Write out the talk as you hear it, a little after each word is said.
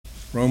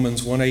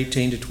Romans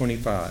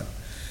 1:18-25.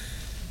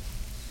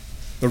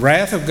 The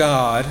wrath of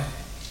God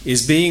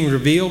is being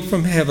revealed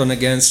from heaven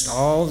against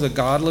all the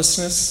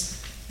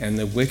godlessness and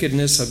the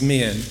wickedness of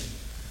men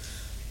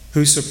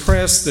who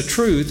suppress the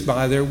truth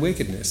by their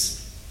wickedness.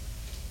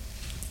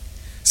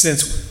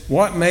 Since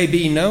what may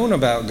be known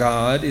about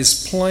God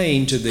is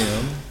plain to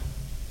them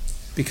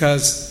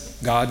because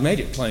God made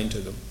it plain to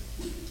them.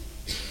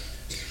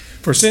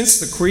 For since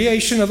the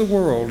creation of the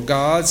world,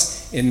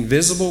 God's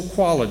invisible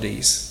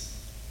qualities,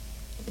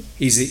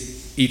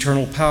 His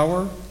eternal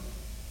power,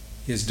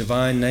 His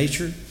divine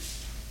nature,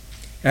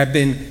 have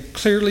been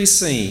clearly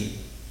seen,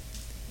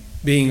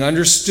 being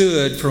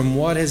understood from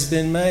what has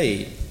been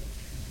made,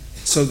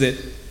 so that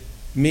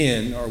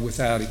men are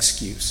without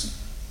excuse.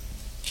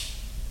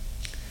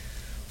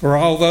 For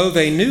although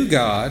they knew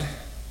God,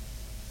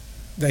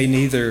 they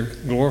neither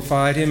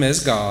glorified Him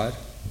as God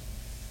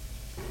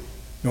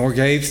nor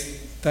gave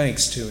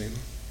thanks to Him.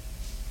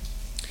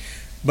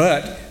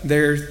 But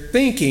their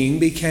thinking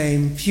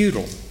became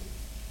futile,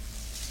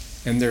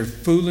 and their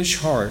foolish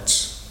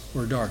hearts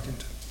were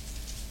darkened.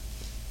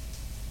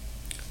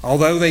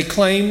 Although they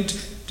claimed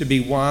to be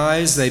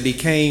wise, they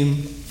became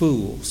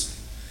fools,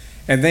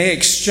 and they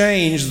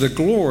exchanged the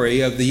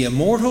glory of the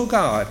immortal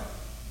God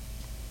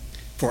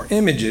for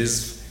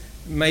images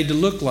made to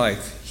look like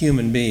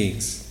human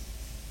beings,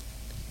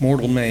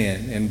 mortal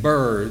man, and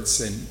birds,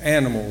 and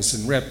animals,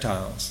 and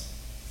reptiles.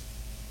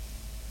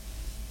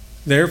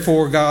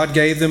 Therefore, God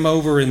gave them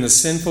over in the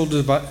sinful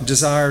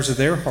desires of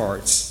their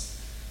hearts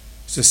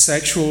to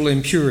sexual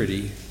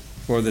impurity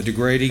for the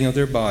degrading of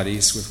their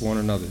bodies with one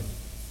another.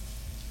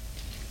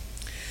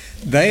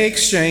 They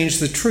exchanged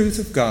the truth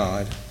of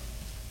God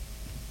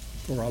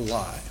for a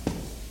lie.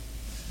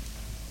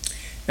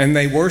 And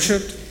they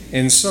worshiped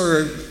and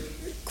served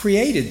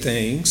created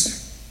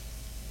things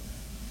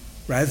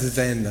rather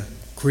than the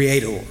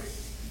Creator,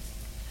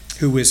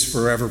 who is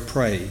forever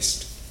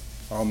praised.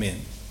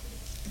 Amen.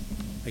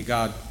 May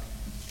God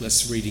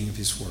bless the reading of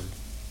His Word.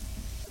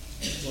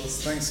 Well,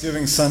 it's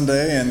Thanksgiving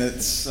Sunday, and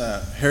it's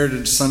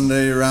Heritage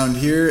Sunday around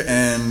here,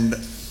 and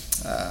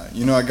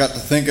I got to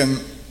thinking,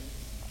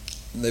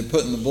 they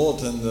put in the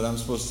bulletin that I'm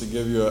supposed to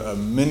give you a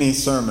mini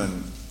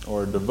sermon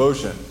or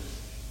devotion.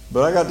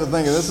 But I got to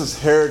thinking, this is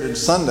Heritage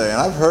Sunday, and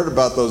I've heard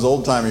about those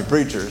old-timey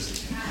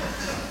preachers.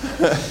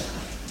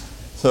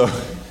 So,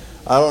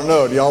 I don't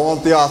know. Do y'all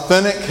want the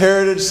authentic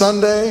Heritage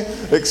Sunday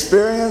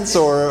experience,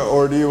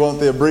 or do you want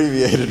the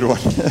abbreviated one?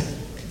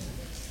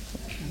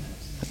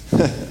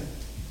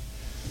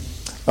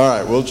 All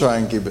right, we'll try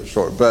and keep it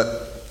short.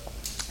 But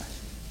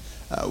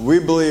we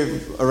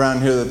believe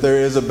around here that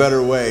there is a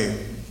better way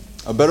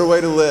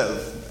to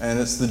live, and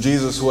it's the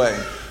Jesus way.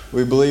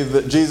 We believe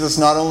that Jesus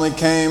not only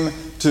came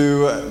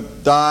to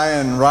die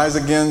and rise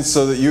again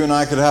so that you and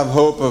I could have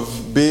hope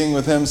of being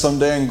with Him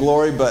someday in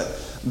glory, but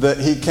that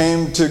He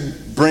came to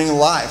bring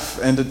life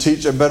and to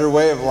teach a better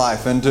way of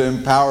life and to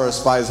empower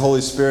us by His Holy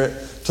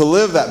Spirit to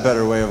live that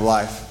better way of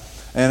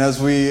life. And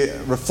as we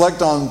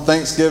reflect on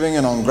Thanksgiving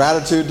and on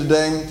gratitude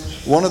today,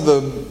 one of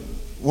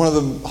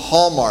the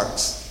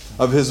hallmarks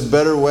of His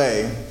better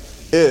way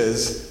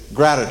is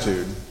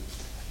gratitude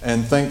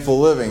and thankful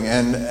living.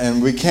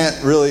 And we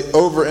can't really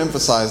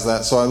overemphasize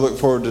that, so I look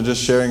forward to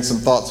just sharing some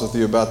thoughts with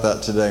you about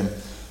that today.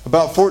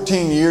 About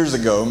 14 years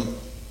ago,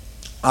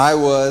 I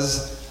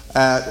was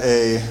at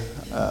a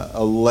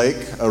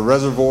lake, a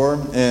reservoir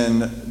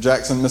in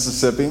Jackson,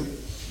 Mississippi,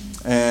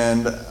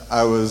 and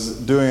I was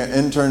doing an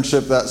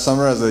internship that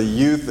summer as a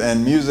youth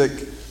and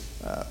music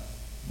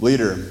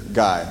leader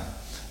guy.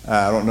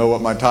 I don't know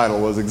what my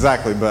title was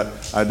exactly,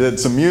 but I did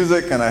some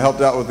music and I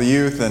helped out with the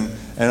youth, and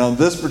on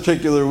this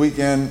particular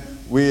weekend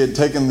we had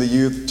taken the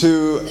youth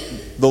to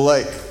the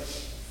lake,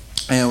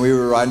 and we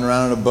were riding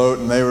around in a boat,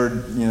 and they were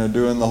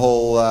doing the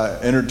whole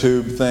inner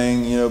tube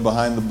thing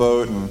behind the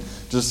boat and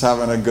just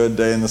having a good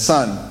day in the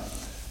sun.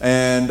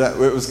 And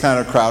it was kind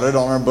of crowded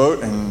on our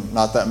boat, and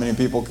not that many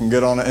people can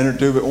get on an inner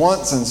tube at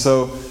once, and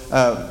so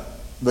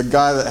the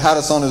guy that had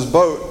us on his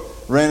boat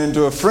ran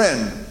into a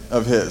friend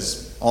of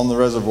his on the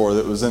reservoir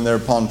that was in their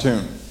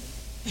pontoon.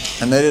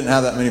 And they didn't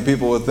have that many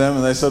people with them,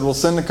 and they said, well,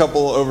 send a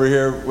couple over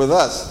here with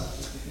us.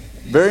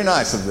 Very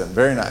nice of them,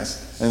 very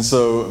nice. And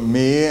so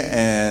me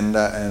and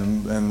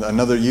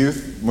another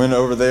youth went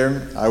over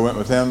there. I went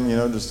with him,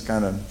 just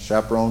kind of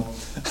chaperone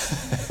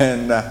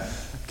and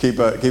keep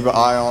an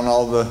eye on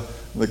all the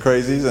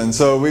crazies. And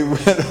so we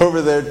went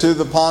over there to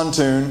the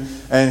pontoon,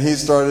 and he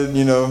started,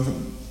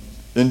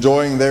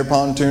 enjoying their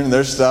pontoon,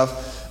 their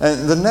stuff.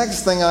 And the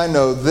next thing I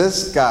know,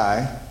 this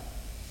guy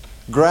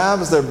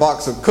grabs their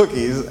box of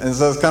cookies and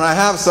says, "Can I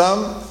have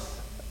some?"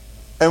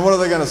 And what are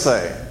they going to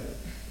say?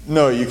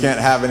 "No, you can't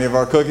have any of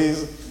our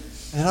cookies."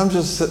 And I'm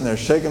just sitting there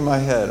shaking my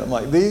head. I'm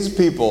like, these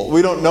people,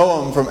 we don't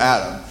know them from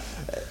Adam.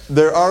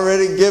 They're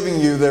already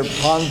giving you their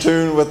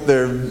pontoon with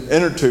their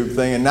inner tube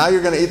thing, and now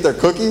you're going to eat their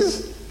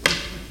cookies?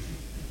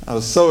 I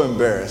was so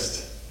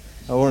embarrassed.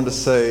 I wanted to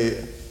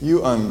say,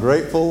 "You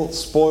ungrateful,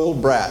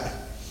 spoiled brat."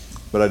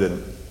 But I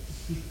didn't.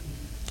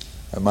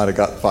 I might have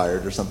got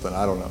fired or something.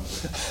 I don't know.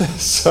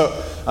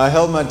 So I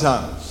held my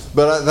tongue.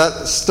 But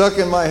that stuck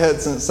in my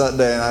head since that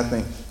day, and I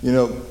think,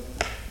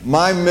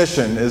 my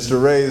mission is to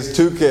raise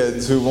 2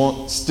 kids who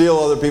won't steal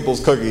other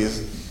people's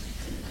cookies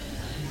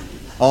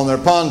on their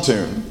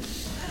pontoon.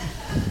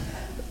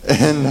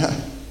 And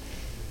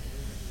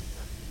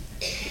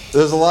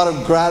there's a lot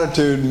of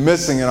gratitude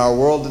missing in our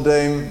world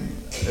today.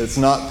 It's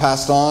not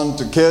passed on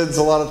to kids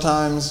a lot of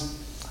times.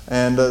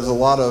 And there's a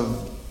lot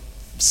of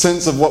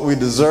sense of what we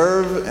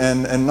deserve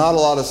and not a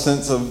lot of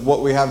sense of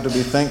what we have to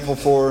be thankful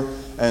for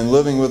and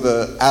living with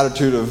an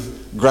attitude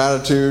of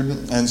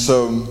gratitude. And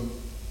so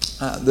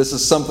this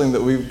is something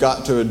that we've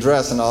got to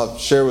address, and I'll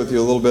share with you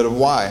a little bit of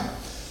why.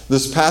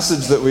 This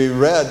passage that we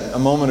read a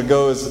moment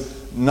ago is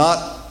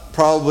not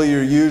probably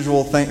your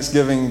usual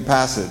Thanksgiving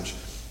passage.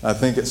 I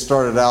think it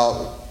started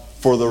out,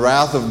 "For the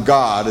wrath of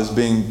God is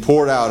being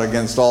poured out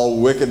against all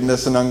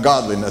wickedness and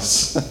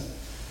ungodliness."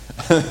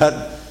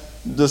 That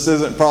just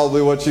isn't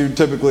probably what you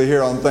typically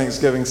hear on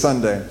Thanksgiving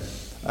Sunday.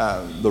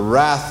 The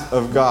wrath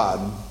of God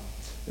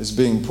is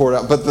being poured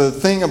out. But the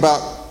thing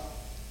about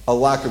a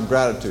lack of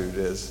gratitude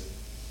is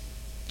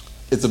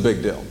it's a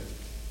big deal.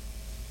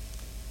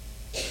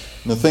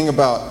 And the thing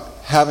about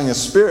having a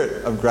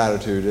spirit of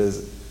gratitude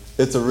is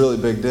it's a really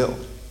big deal.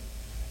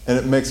 And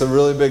it makes a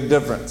really big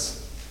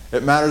difference.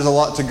 It matters a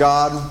lot to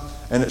God,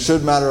 and it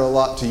should matter a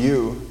lot to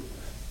you,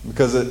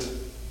 because it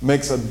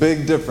makes a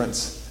big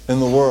difference in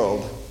the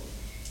world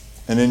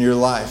and in your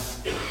life.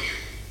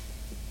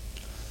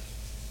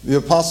 The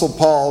Apostle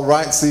Paul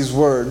writes these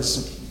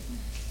words,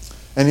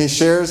 and he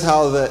shares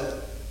how that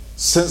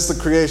since the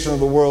creation of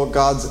the world,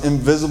 God's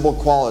invisible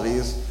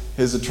qualities,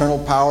 His eternal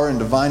power and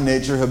divine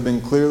nature, have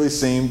been clearly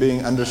seen,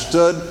 being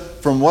understood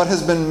from what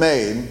has been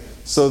made,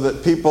 so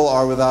that people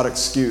are without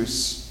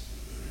excuse.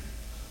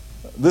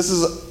 This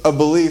is a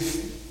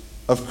belief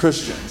of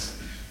Christians,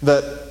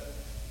 that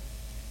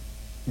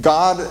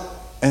God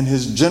and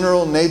His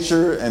general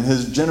nature and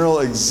His general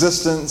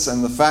existence,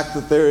 and the fact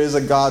that there is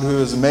a God who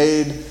has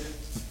made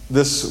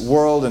this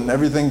world and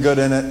everything good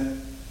in it,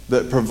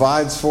 that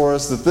provides for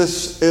us, that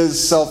this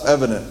is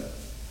self-evident,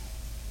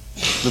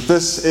 that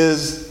this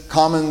is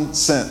common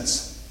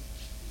sense.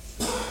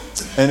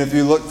 And if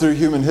you look through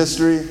human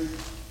history,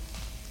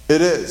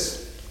 it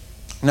is.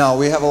 Now,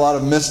 we have a lot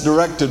of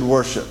misdirected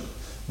worship,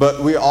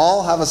 but we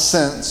all have a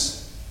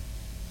sense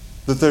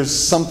that there's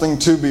something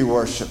to be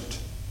worshipped,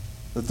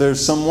 that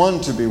there's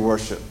someone to be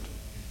worshipped.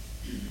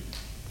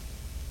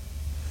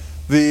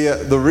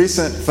 The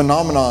recent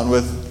phenomenon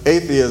with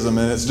atheism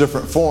in its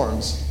different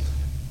forms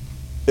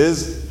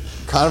is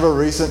kind of a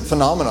recent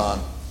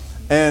phenomenon.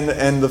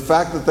 And the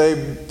fact that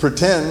they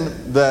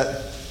pretend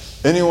that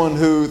anyone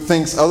who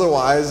thinks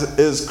otherwise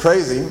is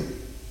crazy,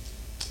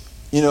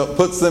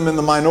 puts them in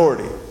the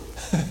minority.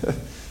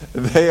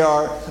 They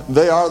are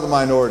the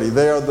minority.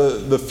 They are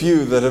the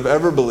few that have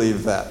ever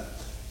believed that.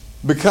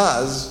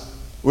 Because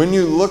when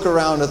you look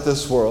around at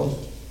this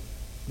world,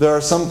 there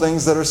are some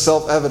things that are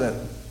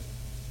self-evident.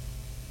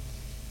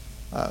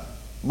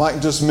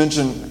 Mike just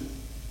mentioned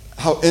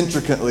how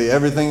intricately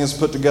everything is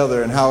put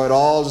together and how it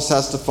all just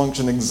has to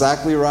function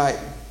exactly right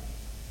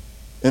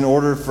in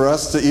order for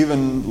us to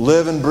even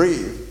live and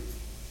breathe.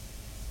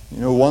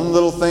 One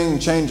little thing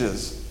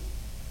changes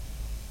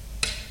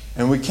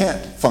and we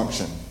can't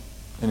function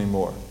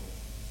anymore.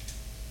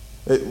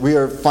 We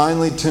are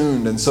finely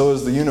tuned, and so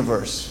is the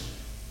universe.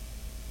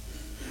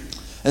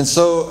 And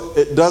so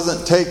it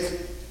doesn't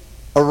take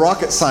a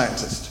rocket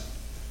scientist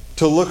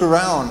to look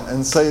around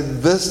and say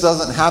this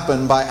doesn't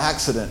happen by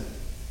accident.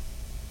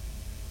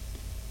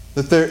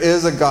 That there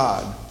is a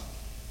God.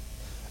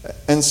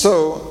 And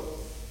so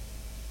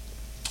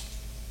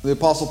the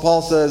Apostle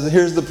Paul says,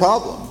 here's the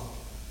problem.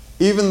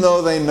 Even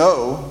though they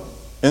know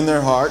in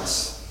their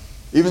hearts,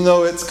 even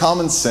though it's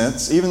common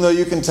sense, even though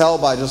you can tell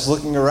by just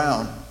looking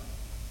around,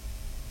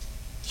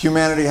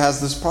 humanity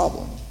has this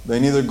problem. They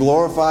neither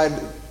glorified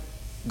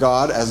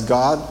God as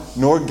God,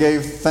 nor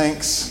gave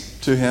thanks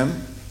to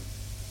Him,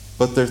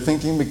 but their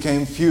thinking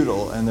became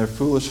futile and their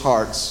foolish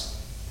hearts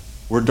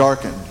were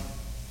darkened.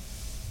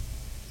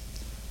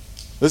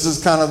 This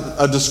is kind of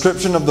a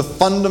description of the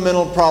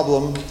fundamental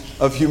problem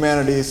of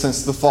humanity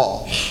since the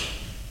fall.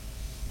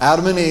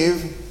 Adam and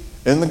Eve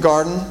in the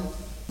garden,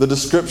 the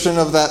description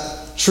of that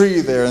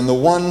tree there, and the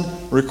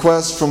one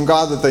request from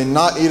God that they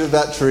not eat of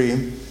that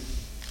tree,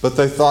 but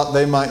they thought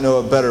they might know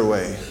a better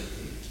way.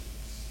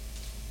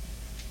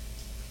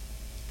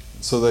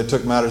 So they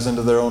took matters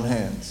into their own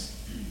hands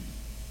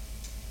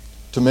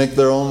to make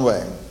their own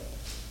way,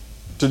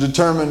 to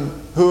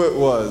determine who it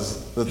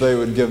was that they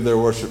would give their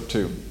worship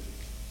to.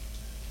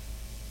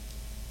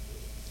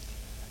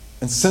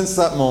 And since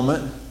that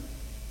moment,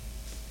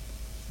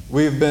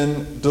 we've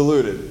been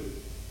deluded.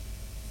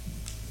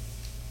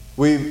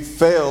 We've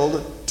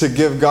failed to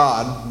give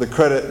God the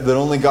credit that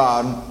only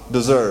God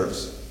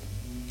deserves.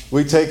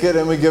 We take it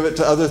and we give it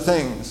to other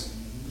things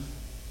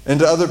and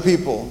to other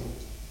people.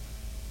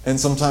 And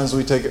sometimes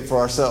we take it for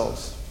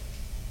ourselves.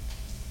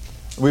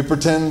 We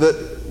pretend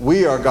that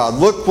we are God.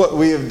 Look what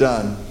we have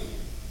done.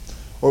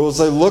 Or we'll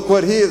say, look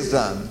what he has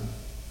done.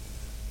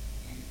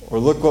 Or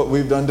look what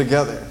we've done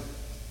together.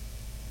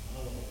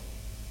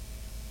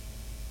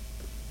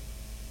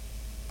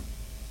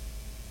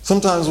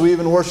 Sometimes we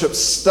even worship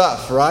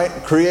stuff, right?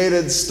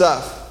 Created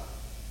stuff.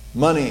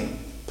 Money,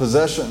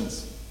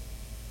 possessions.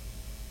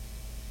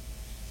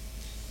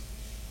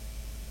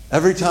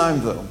 Every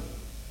time, though,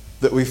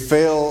 that we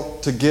fail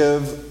to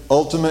give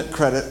ultimate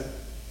credit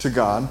to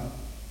God,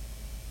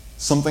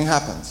 something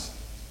happens.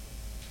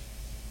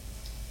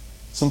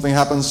 Something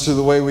happens to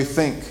the way we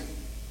think.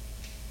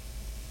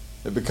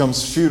 It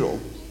becomes futile.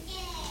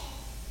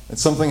 And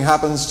something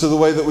happens to the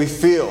way that we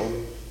feel.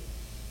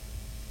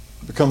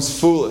 It becomes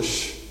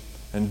foolish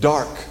and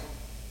dark.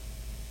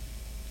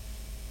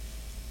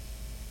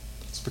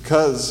 It's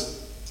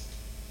because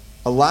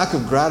a lack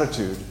of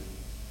gratitude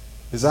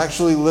is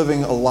actually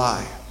living a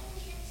lie.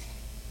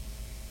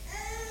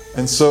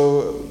 And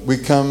so we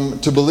come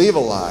to believe a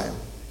lie.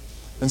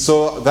 And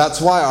so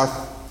that's why our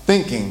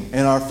thinking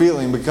and our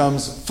feeling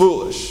becomes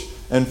foolish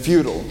and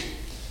futile.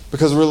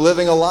 Because we're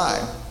living a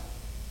lie.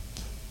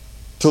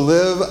 To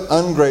live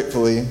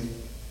ungratefully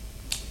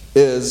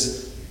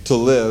is to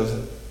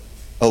live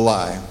a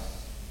lie.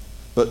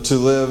 But to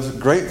live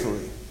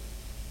gratefully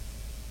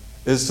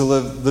is to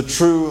live the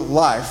true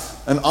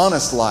life, an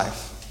honest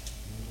life.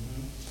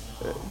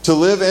 To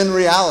live in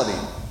reality.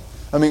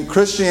 I mean,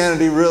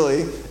 Christianity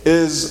really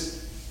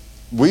is,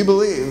 we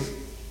believe,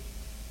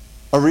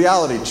 a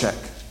reality check.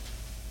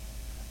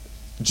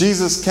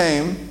 Jesus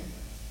came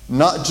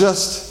not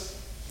just,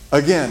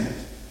 again,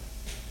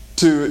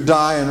 to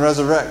die and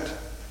resurrect.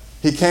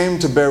 He came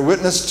to bear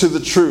witness to the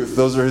truth.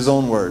 Those are his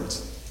own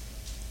words.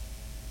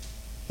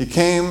 He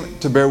came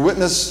to bear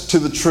witness to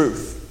the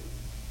truth.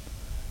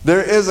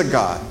 There is a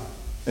God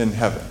in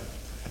heaven.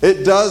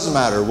 It does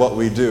matter what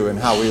we do and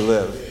how we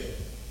live.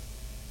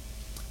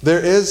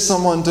 There is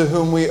someone to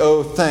whom we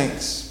owe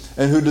thanks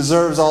and who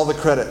deserves all the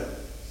credit.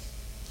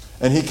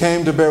 And he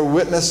came to bear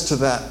witness to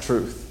that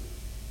truth,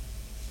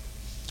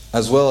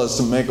 as well as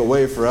to make a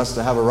way for us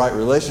to have a right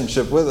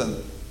relationship with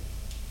him.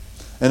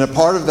 And a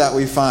part of that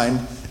we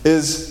find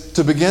is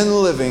to begin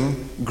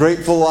living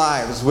grateful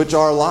lives, which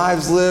are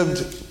lives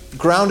lived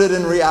grounded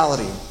in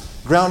reality,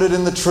 grounded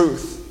in the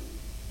truth.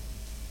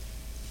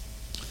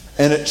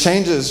 And it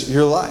changes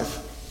your life.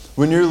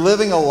 When you're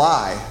living a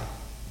lie,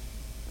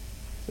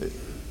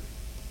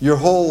 your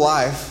whole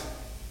life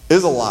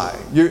is a lie.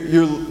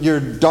 You're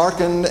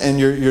darkened, and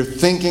your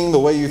thinking, the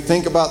way you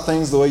think about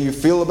things, the way you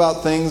feel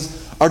about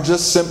things are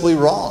just simply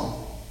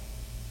wrong.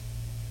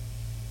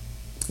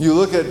 You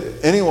look at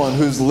anyone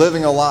who's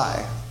living a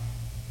lie,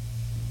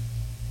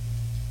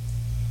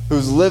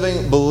 who's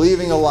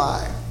believing a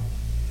lie.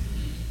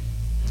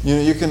 You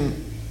know, you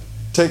can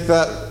take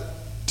that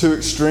to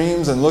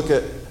extremes and look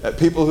at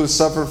people who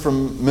suffer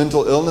from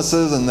mental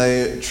illnesses and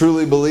they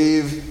truly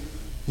believe,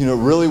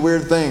 really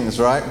weird things,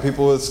 right?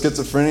 People with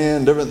schizophrenia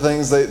and different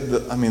things,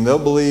 they'll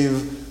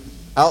believe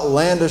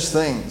outlandish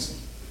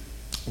things.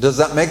 Does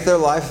that make their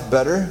life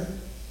better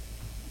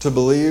to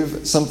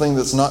believe something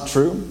that's not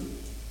true?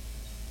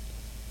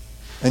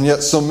 And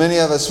yet so many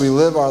of us, we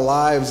live our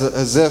lives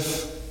as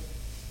if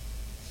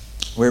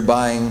we're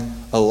buying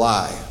a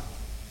lie.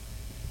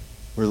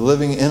 We're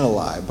living in a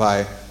lie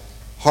by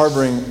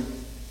harboring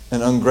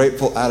an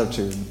ungrateful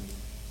attitude.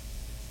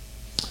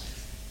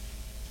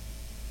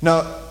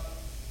 Now,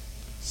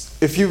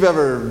 if you've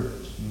ever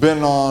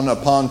been on a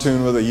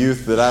pontoon with a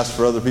youth that asked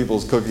for other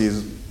people's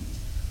cookies,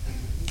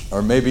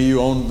 or maybe you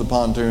owned the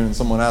pontoon and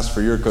someone asked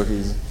for your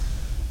cookies,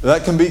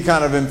 that can be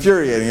kind of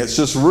infuriating. It's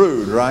just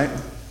rude, right?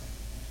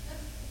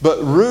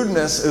 But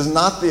rudeness is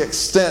not the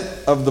extent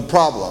of the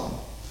problem.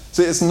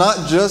 See, it's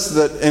not just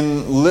that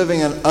in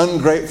living an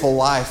ungrateful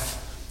life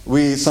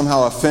we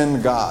somehow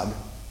offend God.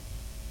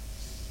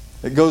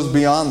 It goes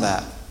beyond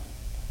that.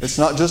 It's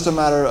not just a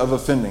matter of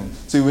offending.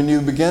 See, when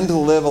you begin to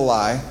live a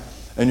lie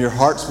and your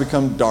hearts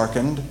become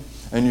darkened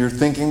and your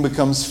thinking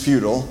becomes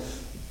futile,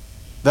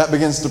 that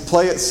begins to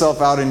play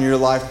itself out in your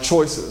life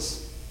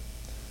choices.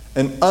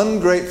 And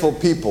ungrateful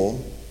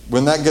people,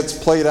 when that gets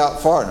played out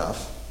far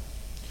enough,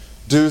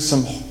 do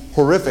some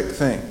horrific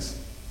things.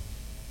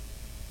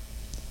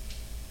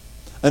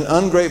 An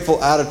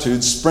ungrateful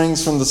attitude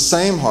springs from the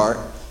same heart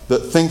that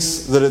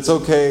thinks that it's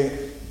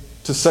okay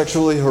to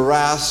sexually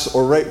harass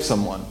or rape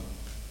someone,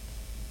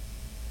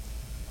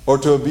 or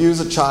to abuse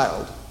a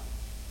child,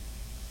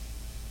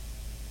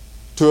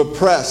 to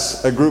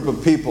oppress a group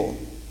of people.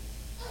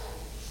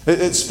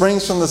 It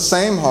springs from the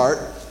same heart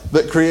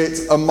that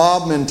creates a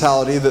mob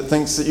mentality that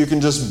thinks that you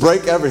can just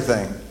break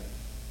everything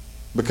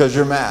because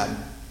you're mad.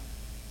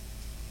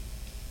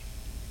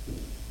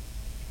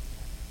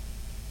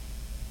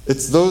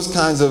 It's those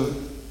kinds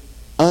of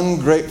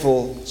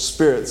ungrateful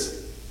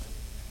spirits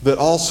that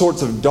all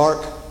sorts of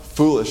dark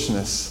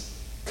foolishness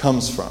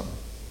comes from.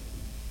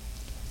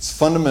 It's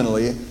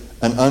fundamentally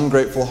an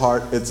ungrateful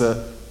heart. It's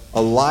a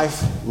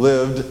life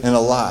lived in a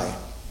lie.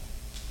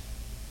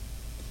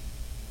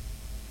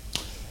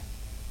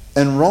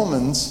 And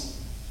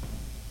Romans,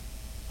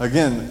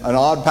 again, an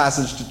odd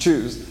passage to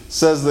choose,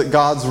 says that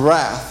God's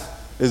wrath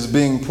is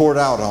being poured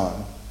out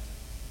on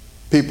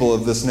people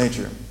of this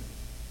nature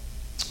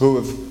who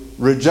have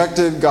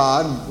rejected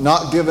God,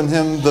 not given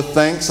him the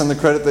thanks and the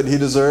credit that he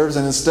deserves,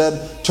 and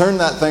instead turned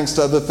that thanks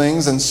to other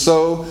things, and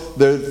so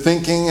their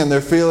thinking and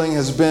their feeling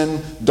has been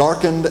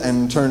darkened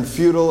and turned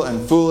futile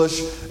and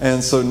foolish,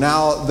 and so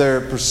now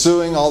they're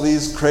pursuing all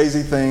these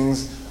crazy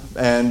things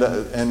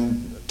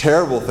and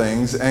terrible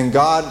things, and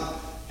God,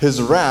 his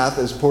wrath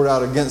is poured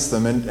out against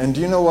them. And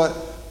do you know what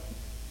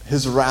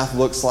his wrath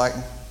looks like?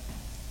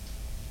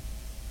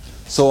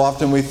 So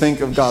often we think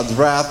of God's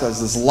wrath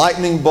as this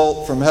lightning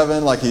bolt from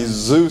heaven, like he's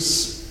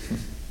Zeus.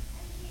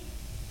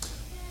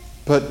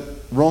 But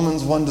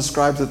Romans 1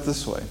 describes it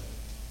this way,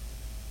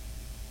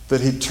 that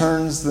he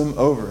turns them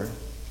over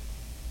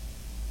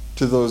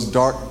to those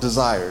dark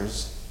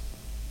desires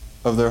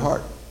of their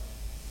heart.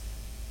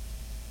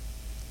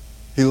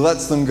 He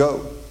lets them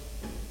go.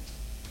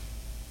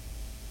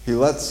 He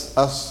lets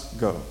us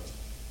go.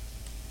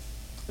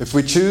 If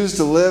we choose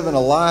to live in a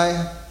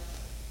lie,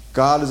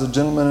 God is a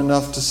gentleman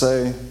enough to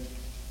say,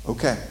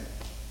 okay.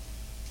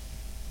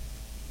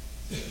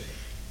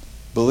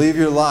 Believe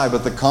your lie,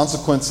 but the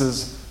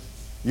consequences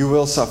you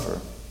will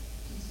suffer.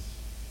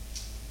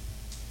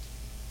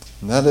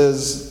 And that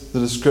is the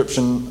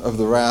description of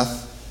the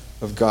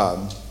wrath of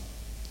God.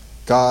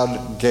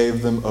 God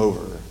gave them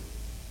over.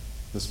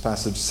 This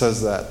passage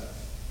says that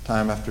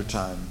time after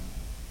time.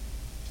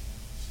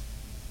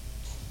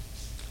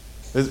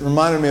 It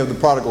reminded me of the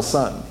prodigal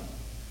son.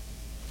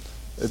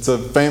 It's a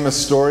famous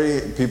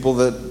story. People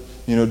that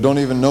don't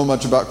even know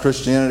much about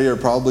Christianity are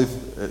probably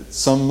at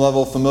some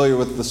level familiar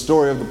with the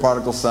story of the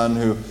prodigal son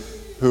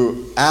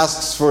who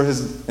asks for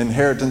his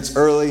inheritance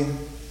early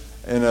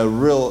in a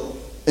real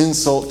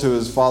insult to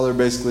his father,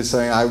 basically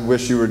saying, I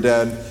wish you were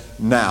dead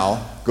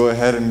now. Go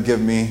ahead and give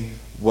me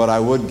what I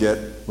would get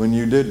when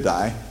you did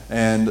die.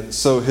 And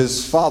so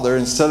his father,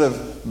 instead of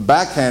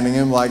backhanding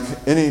him like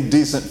any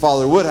decent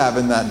father would have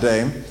in that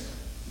day,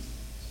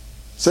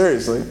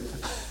 seriously,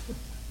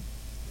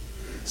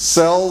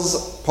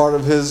 sells part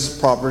of his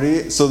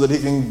property so that he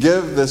can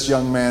give this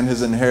young man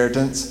his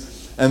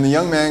inheritance. And the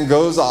young man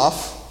goes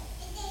off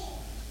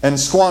and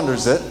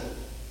squanders it.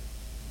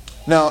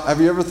 Now,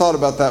 have you ever thought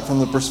about that from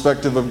the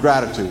perspective of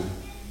gratitude?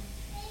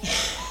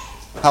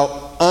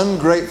 How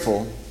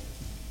ungrateful,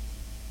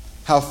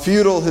 how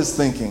futile his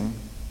thinking,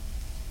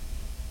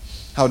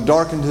 how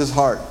darkened his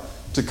heart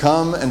to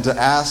come and to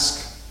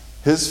ask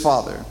his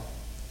father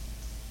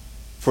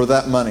for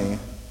that money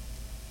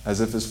as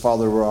if his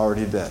father were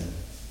already dead.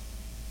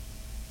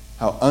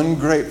 How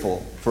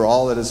ungrateful for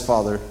all that his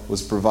father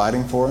was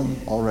providing for him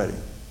already.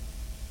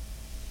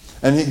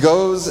 And he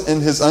goes in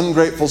his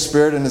ungrateful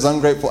spirit and his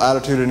ungrateful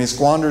attitude, and he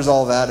squanders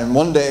all that. And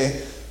one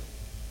day,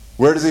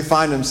 where does he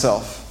find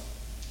himself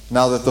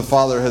now that the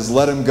father has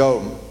let him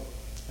go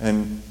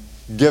and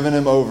given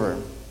him over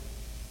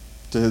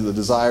to the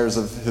desires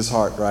of his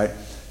heart, right?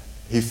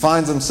 He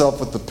finds himself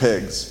with the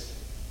pigs,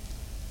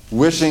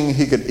 wishing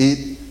he could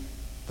eat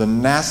the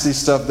nasty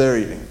stuff they're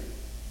eating.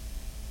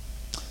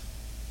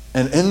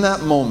 And in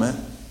that moment,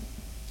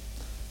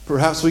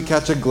 perhaps we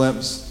catch a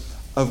glimpse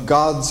of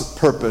God's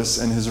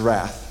purpose in his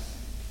wrath,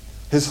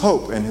 his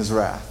hope in his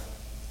wrath.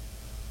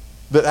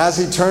 That as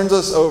he turns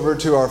us over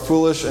to our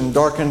foolish and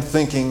darkened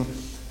thinking,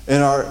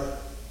 in our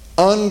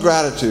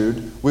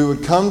ungratitude, we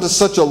would come to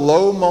such a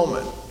low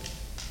moment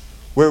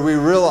where we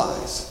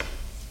realize,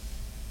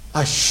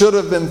 I should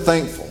have been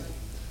thankful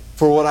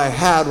for what I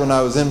had when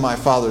I was in my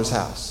Father's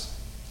house.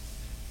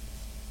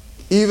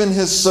 Even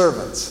his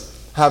servants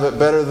have it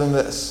better than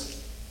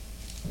this.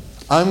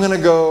 I'm going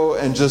to go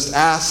and just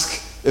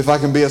ask if I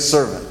can be a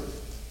servant.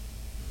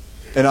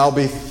 And I'll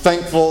be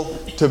thankful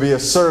to be a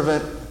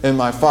servant in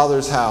my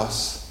Father's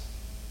house.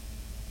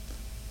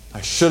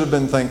 I should have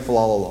been thankful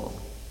all along.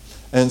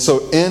 And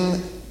so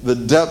in the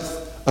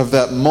depth of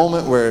that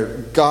moment where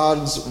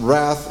God's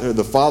wrath, or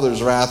the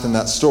Father's wrath in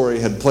that story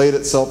had played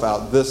itself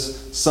out,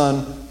 this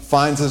son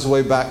finds his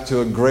way back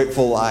to a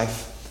grateful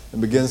life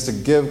and begins to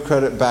give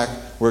credit back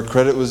where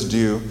credit was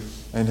due,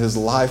 and his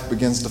life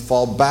begins to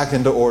fall back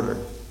into order.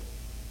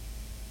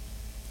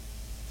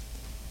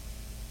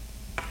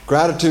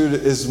 Gratitude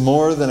is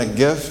more than a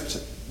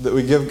gift that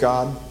we give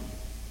God.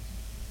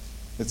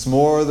 It's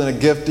more than a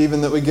gift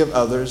even that we give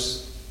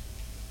others.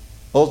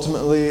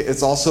 Ultimately,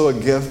 it's also a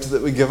gift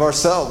that we give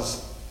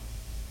ourselves.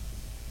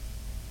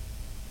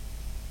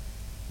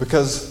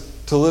 Because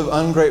to live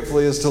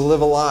ungratefully is to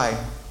live a lie.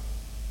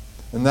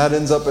 And that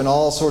ends up in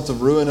all sorts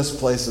of ruinous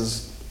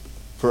places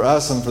for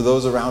us and for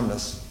those around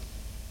us.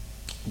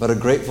 But a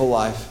grateful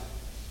life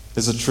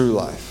is a true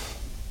life.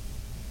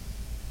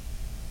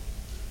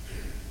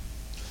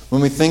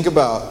 When we think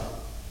about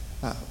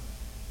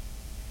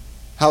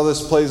how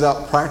this plays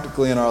out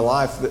practically in our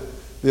life,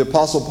 the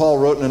Apostle Paul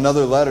wrote in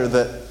another letter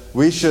that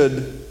we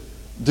should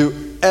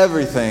do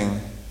everything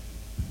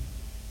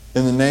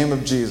in the name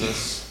of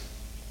Jesus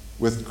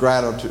with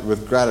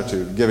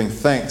gratitude, giving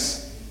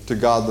thanks to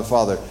God the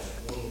Father.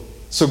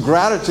 So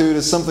gratitude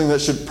is something that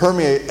should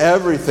permeate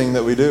everything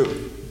that we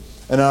do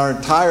in our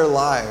entire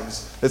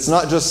lives. It's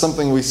not just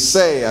something we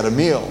say at a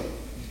meal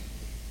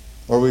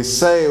or we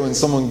say when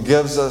someone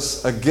gives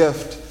us a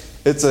gift.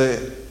 It's a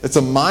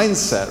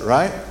mindset,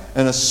 right?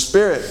 And a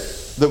spirit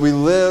that we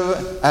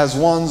live as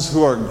ones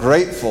who are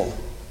grateful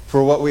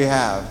for what we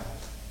have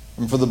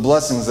and for the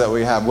blessings that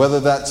we have, whether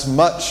that's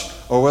much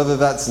or whether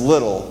that's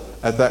little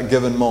at that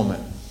given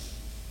moment.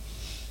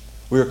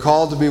 We are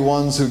called to be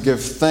ones who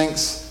give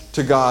thanks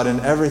to God in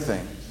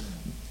everything.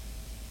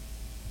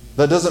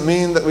 That doesn't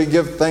mean that we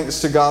give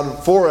thanks to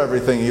God for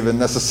everything even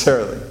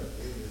necessarily.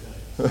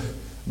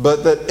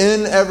 But that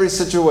in every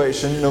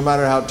situation, no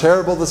matter how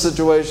terrible the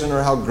situation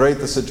or how great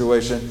the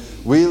situation,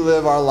 we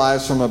live our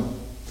lives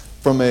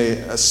from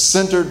a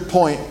centered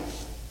point,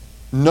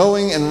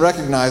 knowing and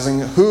recognizing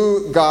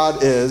who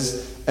God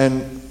is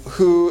and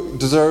who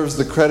deserves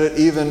the credit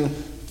even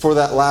for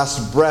that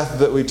last breath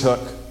that we took,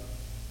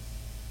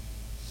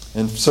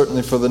 and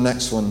certainly for the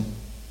next one.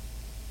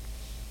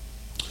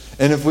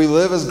 And if we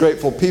live as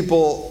grateful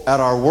people at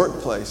our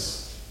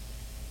workplace,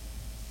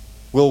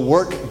 we'll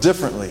work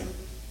differently.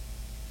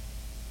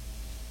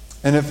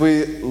 And if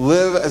we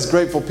live as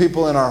grateful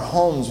people in our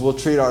homes, we'll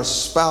treat our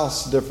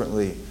spouse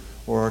differently,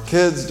 or our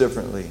kids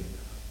differently,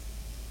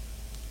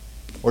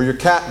 or your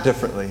cat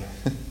differently.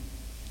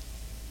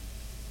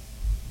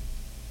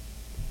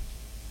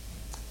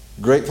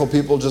 Grateful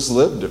people just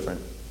live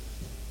different.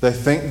 They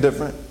think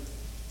different.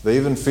 They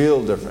even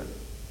feel different.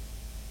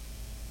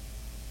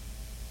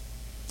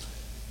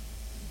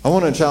 I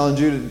want to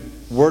challenge you to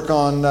work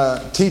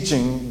on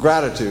teaching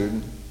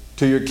gratitude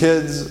to your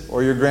kids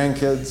or your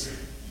grandkids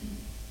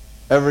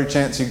every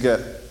chance you get.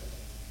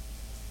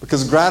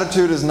 Because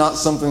gratitude is not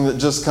something that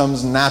just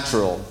comes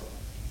natural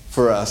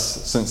for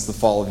us since the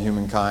fall of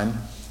humankind.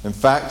 In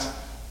fact,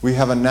 we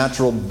have a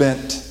natural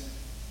bent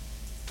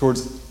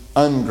towards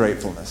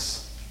ungratefulness.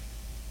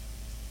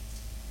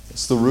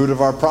 It's the root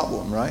of our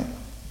problem, right?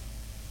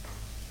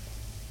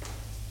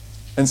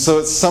 And so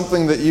it's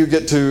something that you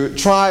get to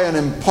try and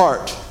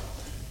impart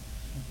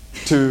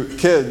to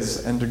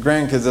kids and to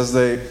grandkids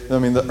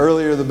the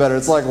earlier the better.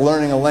 It's like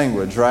learning a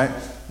language, right?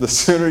 The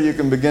sooner you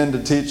can begin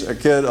to teach a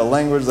kid a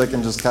language, they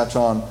can just catch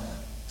on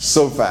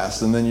so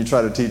fast. And then you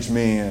try to teach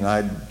me, and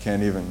I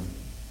can't even,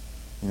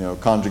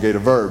 conjugate a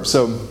verb.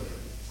 So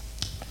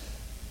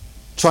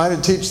try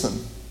to teach them.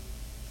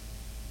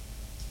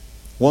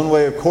 One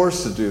way, of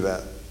course, to do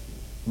that,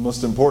 the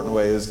most important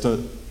way, is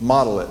to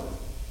model it.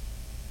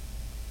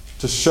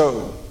 To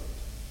show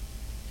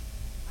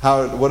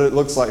what it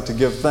looks like to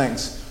give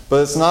thanks.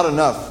 But it's not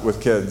enough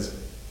with kids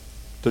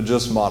to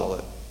just model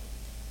it.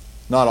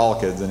 Not all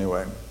kids,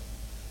 anyway.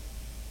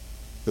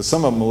 Because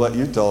some of them will let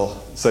you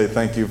say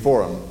thank you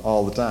for them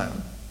all the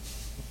time.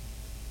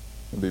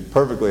 They'll be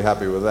perfectly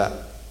happy with that.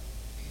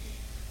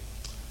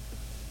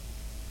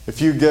 If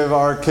you give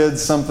our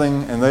kids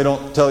something and they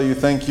don't tell you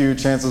thank you,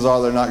 chances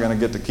are they're not going to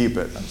get to keep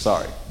it. I'm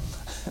sorry.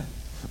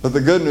 But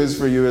the good news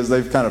for you is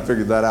they've kind of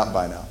figured that out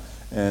by now.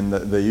 And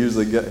they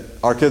usually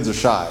our kids are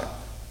shy.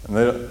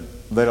 And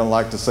they don't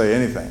like to say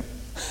anything.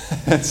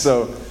 And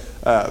so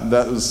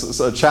that was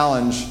a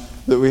challenge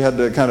that we had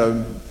to kind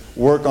of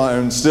work on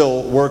and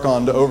still work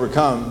on to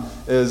overcome,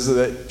 is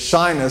that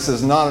shyness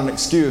is not an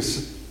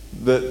excuse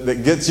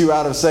that gets you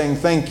out of saying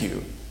thank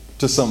you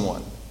to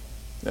someone.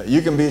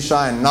 You can be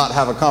shy and not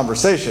have a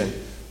conversation,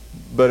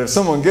 but if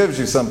someone gives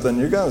you something,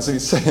 you're going to be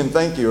saying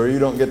thank you, or you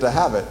don't get to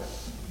have it,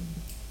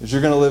 because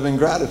you're going to live in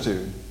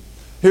gratitude.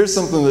 Here's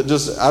something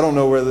that I don't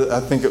know where I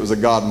think it was a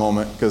God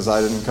moment, because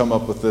I didn't come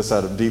up with this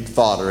out of deep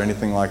thought or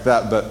anything like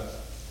that, but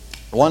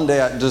one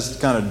day it just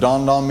kind of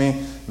dawned on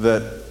me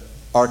that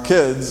our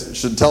kids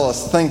should tell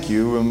us thank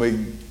you when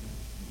we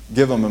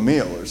give them a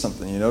meal or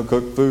something,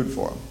 cook food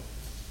for them.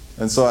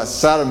 And so I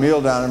sat a meal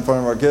down in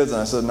front of our kids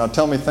and I said, now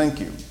tell me thank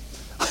you.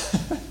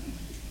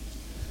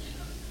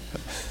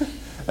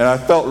 And I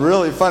felt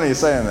really funny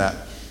saying that.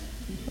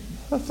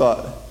 I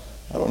thought,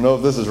 I don't know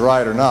if this is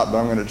right or not, but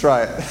I'm going to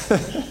try it.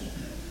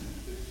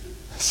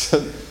 I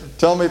said,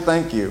 tell me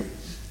thank you.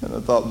 And I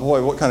thought,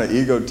 boy, what kind of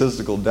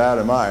egotistical dad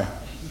am I?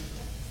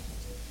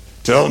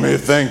 Tell me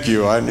thank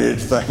you. I need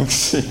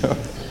thanks.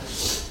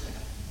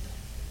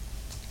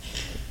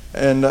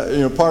 And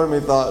part of me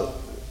thought,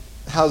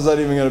 how's that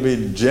even going to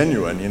be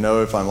genuine?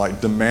 If I'm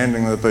like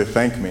demanding that they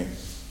thank me.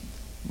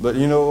 But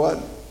you know what?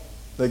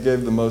 They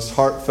gave the most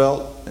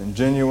heartfelt and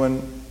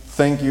genuine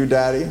thank you,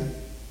 Daddy.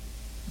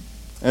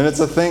 And it's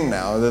a thing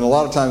now. And then a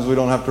lot of times we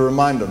don't have to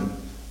remind them,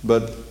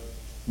 but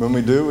when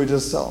we do, we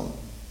just tell them.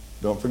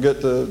 Don't forget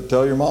to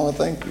tell your mama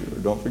thank you, or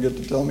don't forget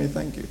to tell me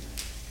thank you.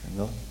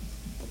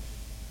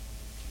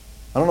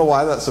 I don't know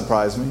why that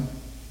surprised me.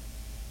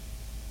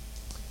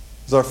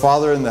 Because our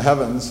Father in the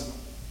heavens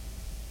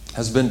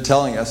has been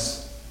telling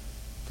us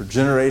for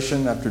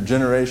generation after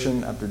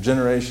generation after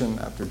generation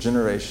after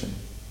generation,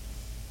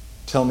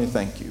 tell me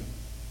thank you.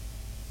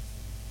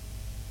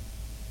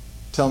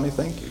 Tell me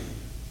thank you.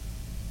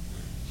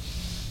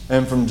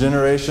 And from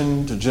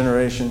generation to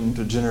generation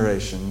to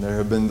generation, there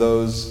have been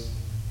those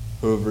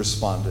who have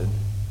responded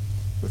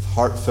with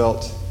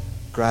heartfelt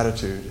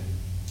gratitude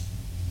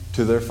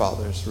to their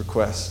Father's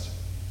request.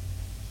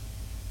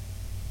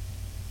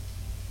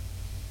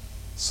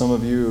 Some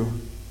of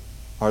you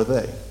are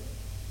they,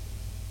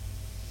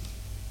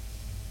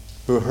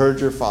 who heard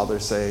your father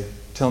say,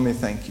 "Tell me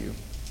thank you."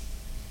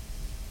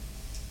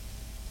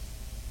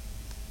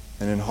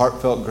 And in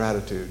heartfelt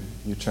gratitude,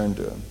 you turn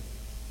to him.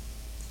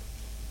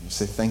 You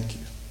say, "Thank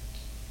you.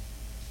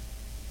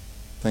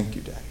 Thank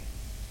you, Daddy,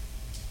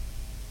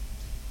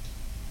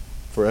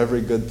 for every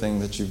good thing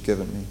that you've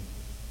given me,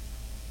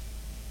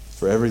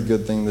 for every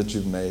good thing that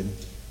you've made."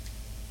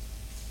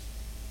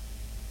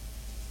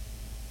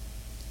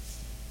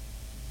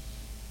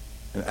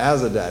 And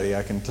as a daddy,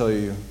 I can tell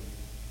you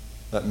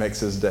that makes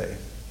his day.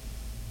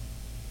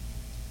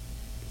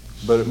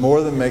 But it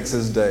more than makes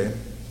his day,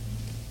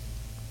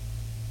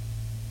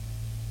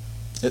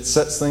 it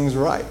sets things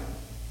right.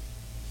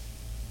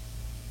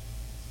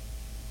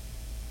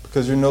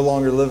 Because you're no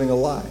longer living a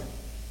lie.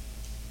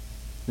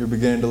 You're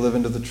beginning to live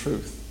into the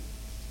truth.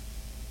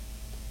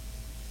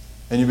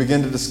 And you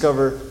begin to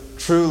discover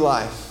true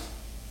life.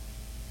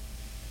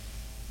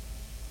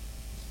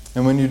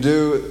 And when you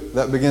do,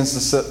 that begins to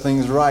set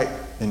things right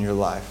in your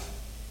life.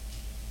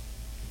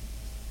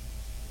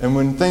 And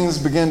when things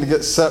begin to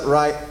get set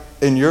right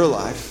in your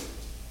life,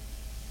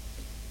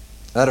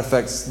 that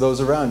affects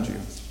those around you.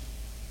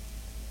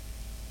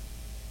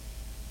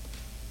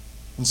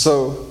 And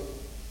so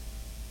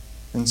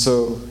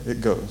it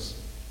goes.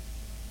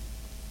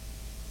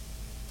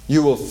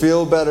 You will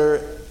feel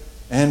better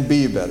and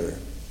be better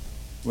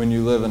when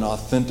you live an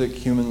authentic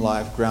human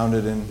life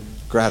grounded in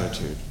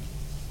gratitude.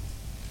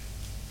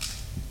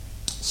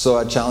 So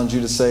I challenge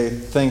you to say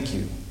thank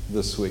you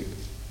this week,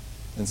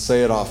 and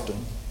say it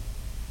often.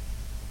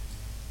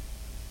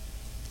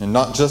 And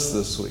not just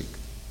this week,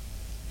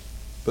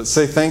 but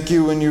say thank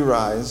you when you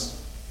rise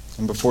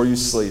and before you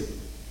sleep.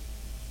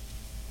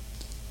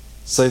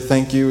 Say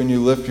thank you when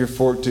you lift your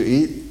fork to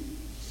eat.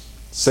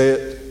 Say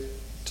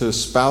it to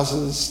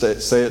spouses,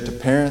 say it to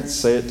parents,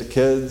 say it to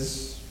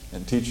kids,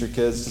 and teach your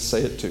kids to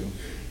say it too.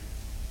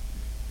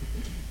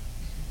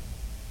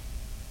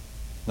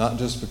 Not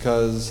just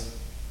because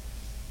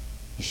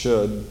you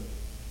should,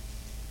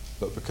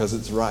 but because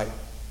it's right,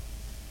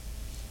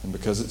 and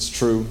because it's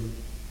true,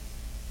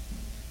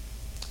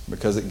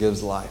 because it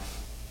gives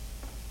life.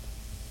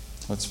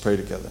 Let's pray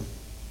together.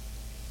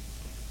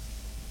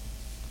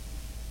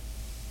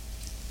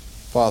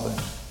 Father,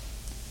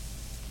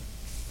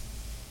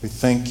 we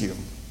thank you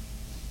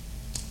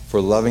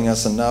for loving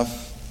us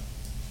enough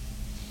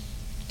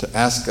to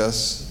ask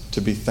us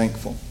to be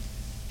thankful.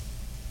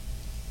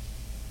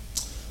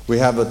 We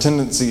have a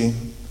tendency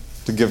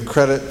to give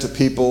credit to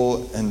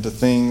people and to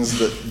things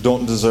that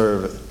don't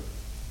deserve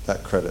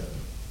that credit.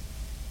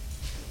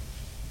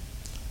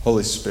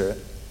 Holy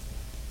Spirit,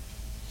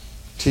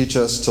 teach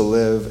us to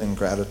live in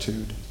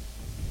gratitude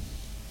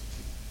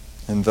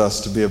and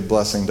thus to be a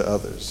blessing to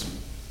others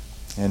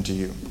and to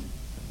you.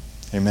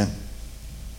 Amen.